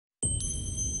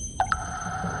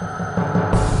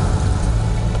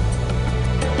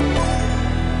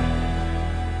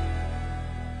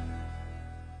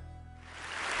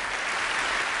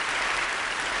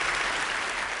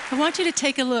want you to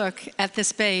take a look at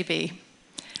this baby.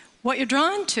 What you're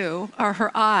drawn to are her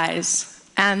eyes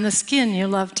and the skin you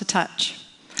love to touch.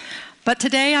 But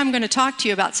today I'm going to talk to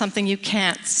you about something you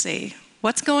can't see.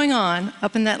 What's going on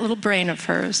up in that little brain of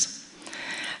hers?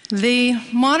 The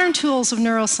modern tools of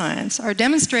neuroscience are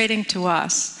demonstrating to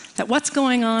us that what's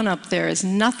going on up there is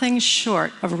nothing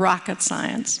short of rocket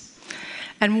science.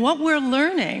 And what we're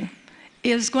learning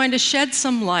is going to shed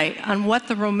some light on what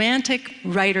the Romantic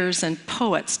writers and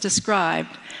poets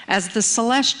described as the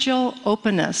celestial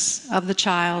openness of the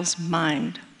child's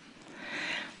mind.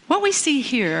 What we see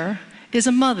here is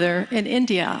a mother in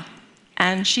India,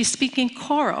 and she's speaking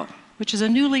Koro, which is a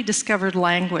newly discovered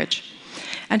language.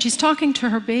 And she's talking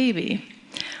to her baby.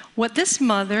 What this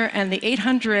mother and the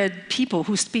 800 people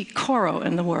who speak Koro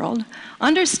in the world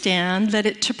understand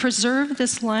that to preserve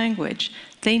this language,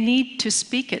 they need to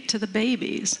speak it to the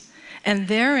babies. And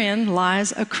therein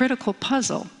lies a critical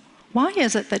puzzle. Why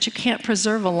is it that you can't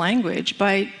preserve a language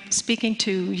by speaking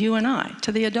to you and I,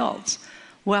 to the adults?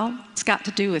 Well, it's got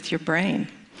to do with your brain.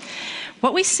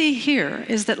 What we see here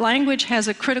is that language has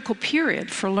a critical period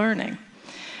for learning.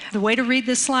 The way to read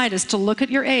this slide is to look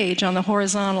at your age on the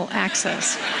horizontal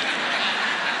axis.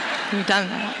 You've done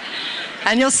that.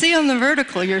 And you'll see on the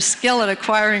vertical your skill at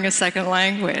acquiring a second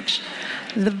language.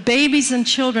 The babies and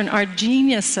children are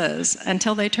geniuses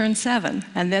until they turn 7,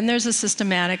 and then there's a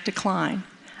systematic decline.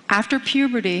 After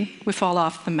puberty, we fall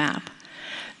off the map.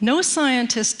 No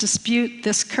scientists dispute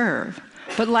this curve,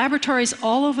 but laboratories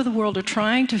all over the world are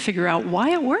trying to figure out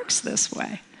why it works this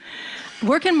way.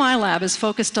 Work in my lab is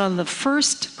focused on the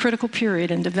first critical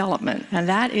period in development, and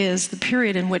that is the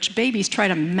period in which babies try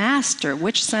to master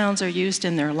which sounds are used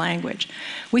in their language.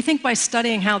 We think by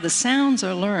studying how the sounds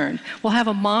are learned, we'll have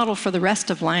a model for the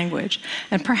rest of language,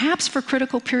 and perhaps for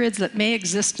critical periods that may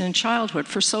exist in childhood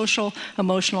for social,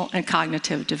 emotional, and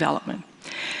cognitive development.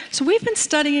 So we've been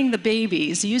studying the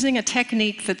babies using a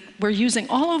technique that we're using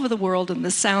all over the world in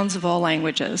the sounds of all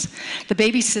languages. The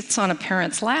baby sits on a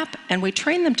parent's lap, and we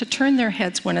train them to turn their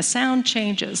heads when a sound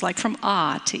changes, like from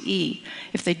ah to e.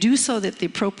 If they do so at the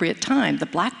appropriate time, the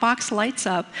black box lights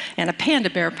up and a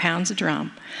panda bear pounds a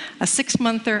drum. A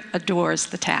 6-monther adores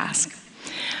the task.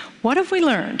 What have we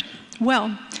learned?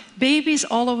 Well, babies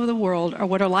all over the world are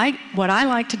what I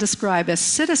like to describe as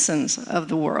citizens of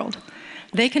the world.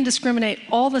 They can discriminate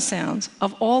all the sounds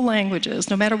of all languages,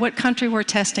 no matter what country we're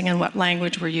testing and what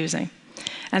language we're using.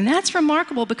 And that's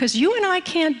remarkable because you and I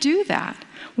can't do that.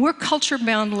 We're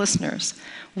culture-bound listeners.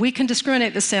 We can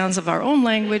discriminate the sounds of our own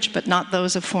language, but not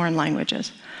those of foreign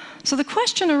languages. So the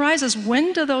question arises,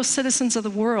 when do those citizens of the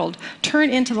world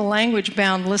turn into the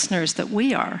language-bound listeners that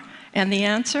we are? And the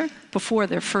answer? Before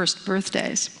their first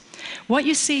birthdays. What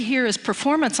you see here is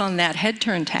performance on that head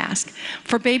turn task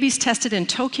for babies tested in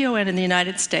Tokyo and in the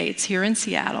United States, here in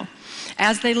Seattle,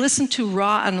 as they listen to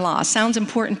ra and la, sounds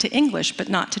important to English but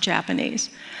not to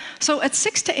Japanese. So at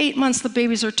 6 to 8 months, the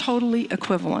babies are totally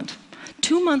equivalent.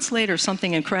 2 months later,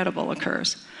 something incredible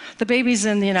occurs. The babies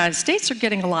in the United States are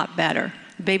getting a lot better.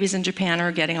 The babies in Japan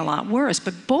are getting a lot worse,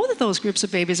 but both of those groups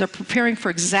of babies are preparing for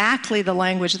exactly the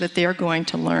language that they're going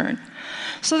to learn.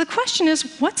 So the question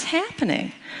is, what's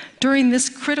happening during this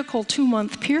critical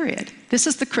 2-month period? This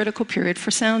is the critical period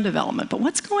for sound development, but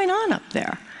what's going on up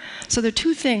there? So there are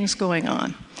 2 things going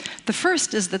on. The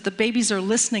first is that the babies are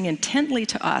listening intently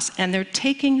to us, and they're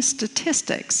taking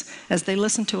statistics as they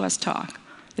listen to us talk.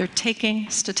 They're taking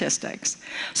statistics.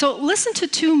 So listen to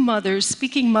 2 mothers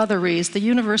speaking Motherese, the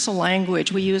universal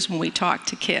language we use when we talk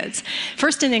to kids.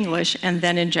 First in English and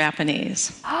then in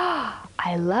Japanese.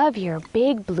 I love your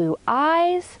big blue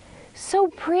eyes. So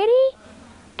pretty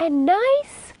and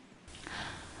nice.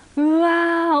 うわ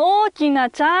ー、大きな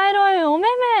茶色いお目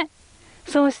目。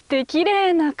そして綺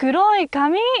麗な黒い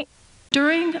髪。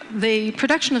 During the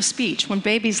production of speech, when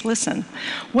babies listen,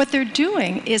 what they're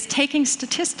doing is taking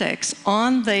statistics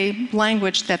on the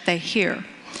language that they hear.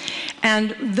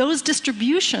 And those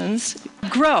distributions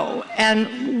grow.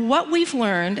 And what we've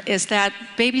learned is that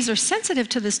babies are sensitive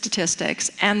to the statistics,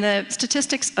 and the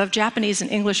statistics of Japanese and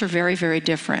English are very, very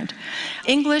different.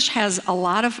 English has a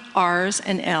lot of R's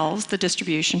and L's, the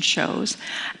distribution shows,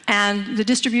 and the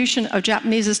distribution of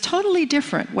Japanese is totally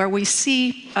different, where we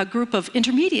see a group of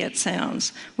intermediate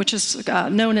sounds, which is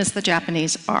known as the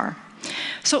Japanese R.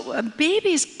 So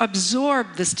babies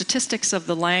absorb the statistics of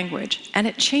the language, and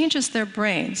it changes their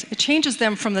brains. It changes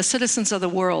them from the citizens of the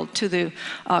world to the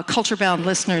culture-bound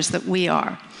listeners that we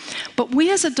are. But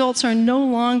we as adults are no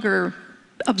longer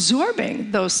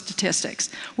absorbing those statistics.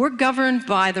 We're governed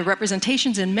by the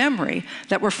representations in memory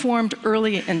that were formed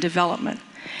early in development.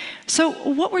 So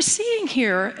what we're seeing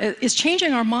here is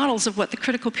changing our models of what the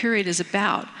critical period is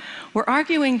about. We're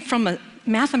arguing from a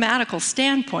mathematical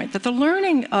standpoint that the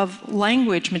learning of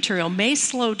language material may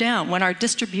slow down when our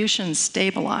distribution's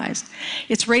stabilized.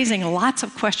 It's raising lots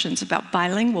of questions about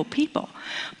bilingual people.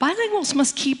 Bilinguals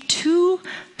must keep two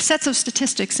sets of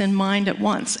statistics in mind at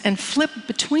once and flip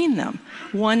between them,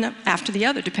 one after the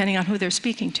other, depending on who they're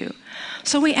speaking to.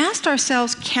 So we asked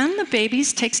ourselves, can the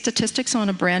babies take statistics on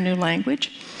a brand new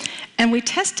language? And we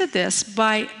tested this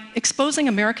by exposing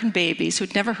American babies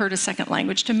who'd never heard a second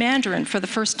language to Mandarin for the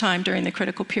first time during the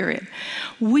critical period.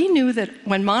 We knew that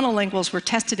when monolinguals were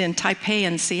tested in Taipei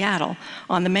and Seattle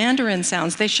on the Mandarin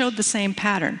sounds, they showed the same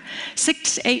pattern.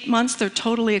 6 to 8 months, they're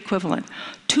totally equivalent.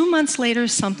 2 months later,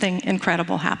 something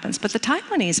incredible happens. But the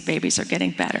Taiwanese babies are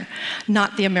getting better,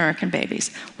 not the American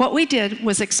babies. What we did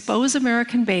was expose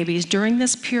American babies during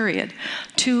this period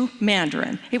to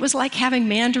Mandarin. It was like having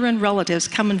Mandarin relatives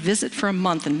come and visit for a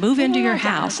month and move into your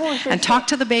house and talk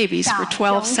to the babies for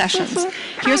 12 sessions.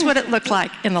 Here's what it looked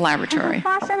like in the laboratory.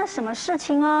 发生了什么事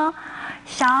情哦？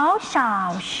小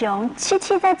小熊七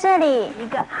七在这里，一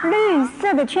个绿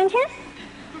色的圈圈，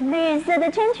绿色的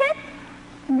圈圈。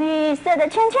绿色的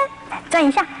圈圈，来转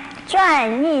一下，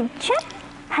转一圈，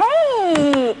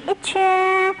嘿，一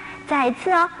圈，再一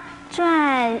次哦，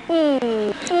转一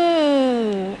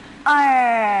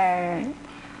二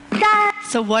三。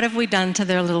 So what have we done to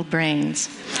their little brains?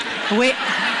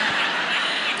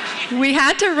 We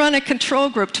had to run a control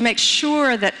group to make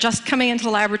sure that just coming into the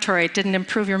laboratory didn't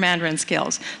improve your Mandarin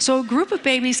skills. So a group of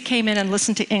babies came in and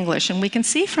listened to English, and we can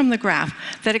see from the graph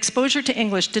that exposure to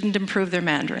English didn't improve their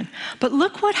Mandarin. But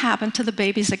look what happened to the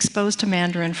babies exposed to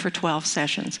Mandarin for 12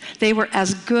 sessions. They were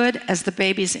as good as the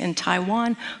babies in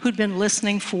Taiwan who'd been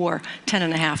listening for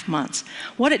 10.5 months.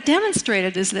 What it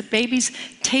demonstrated is that babies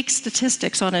take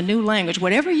statistics on a new language.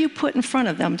 Whatever you put in front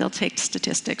of them, they'll take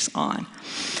statistics on.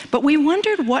 But we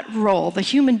wondered what role the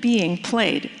human being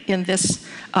played in this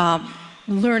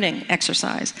learning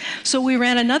exercise. So we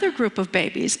ran another group of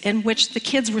babies in which the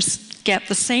kids get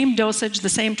the same dosage, the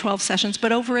same 12 sessions,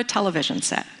 but over a television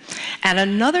set. And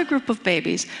another group of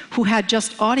babies who had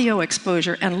just audio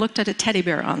exposure and looked at a teddy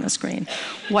bear on the screen.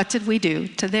 What did we do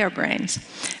to their brains?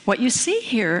 What you see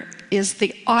here is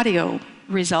the audio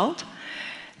result,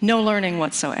 no learning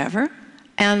whatsoever,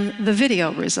 and the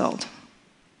video result.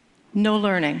 No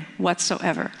learning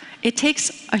whatsoever. It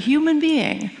takes a human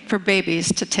being for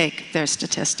babies to take their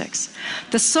statistics.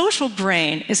 The social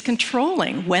brain is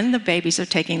controlling when the babies are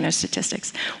taking their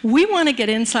statistics. We want to get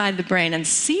inside the brain and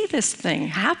see this thing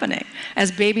happening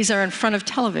as babies are in front of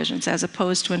televisions as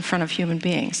opposed to in front of human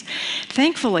beings.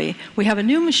 Thankfully, we have a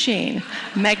new machine,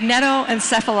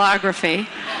 magnetoencephalography,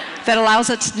 that allows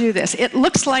us to do this. It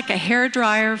looks like a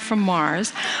hairdryer from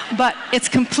Mars, but it's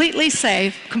completely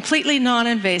safe, completely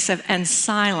non-invasive, and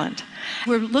silent.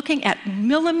 We're looking at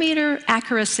millimeter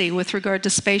accuracy with regard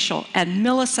to spatial and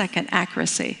millisecond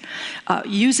accuracy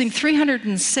using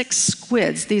 306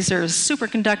 squids. These are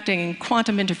superconducting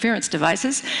quantum interference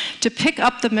devices to pick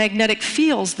up the magnetic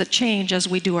fields that change as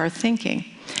we do our thinking.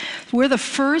 We're the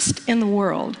first in the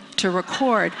world to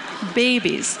record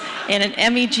babies in an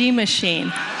MEG machine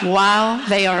while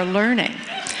they are learning.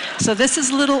 So this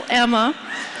is little Emma.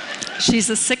 She's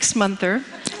a 6-monther,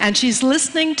 and she's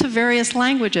listening to various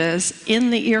languages in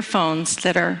the earphones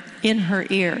that are in her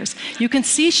ears. You can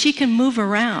see she can move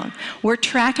around. We're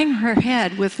tracking her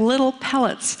head with little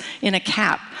pellets in a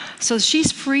cap, so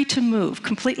she's free to move,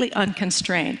 completely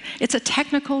unconstrained. It's a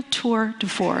technical tour de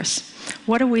force.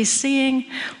 What are we seeing?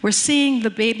 We're seeing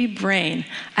the baby brain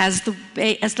as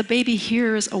the baby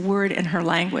hears a word in her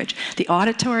language. The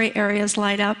auditory areas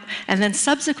light up, and then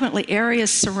subsequently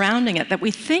areas surrounding it that we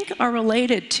think are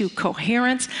related to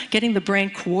coherence, getting the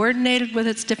brain coordinated with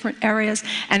its different areas,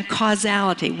 and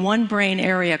causality, one brain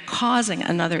area causing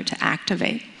another to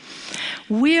activate.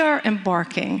 We are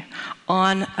embarking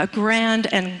on a grand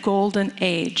and golden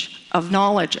age of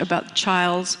knowledge about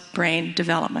child's brain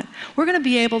development. We're going to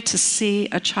be able to see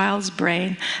a child's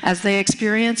brain as they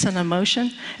experience an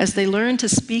emotion, as they learn to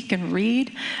speak and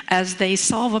read, as they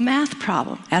solve a math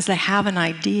problem, as they have an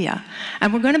idea.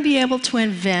 And we're going to be able to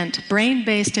invent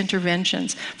brain-based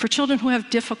interventions for children who have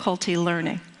difficulty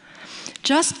learning.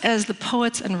 Just as the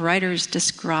poets and writers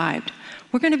described,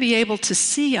 we're going to be able to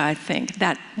see, I think,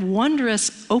 that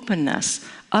wondrous openness,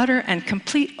 utter and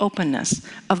complete openness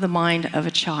of the mind of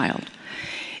a child.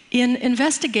 In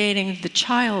investigating the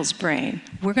child's brain,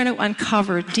 we're going to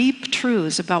uncover deep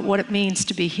truths about what it means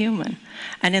to be human.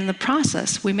 And in the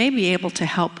process, we may be able to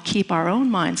help keep our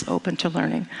own minds open to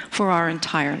learning for our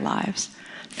entire lives.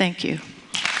 Thank you.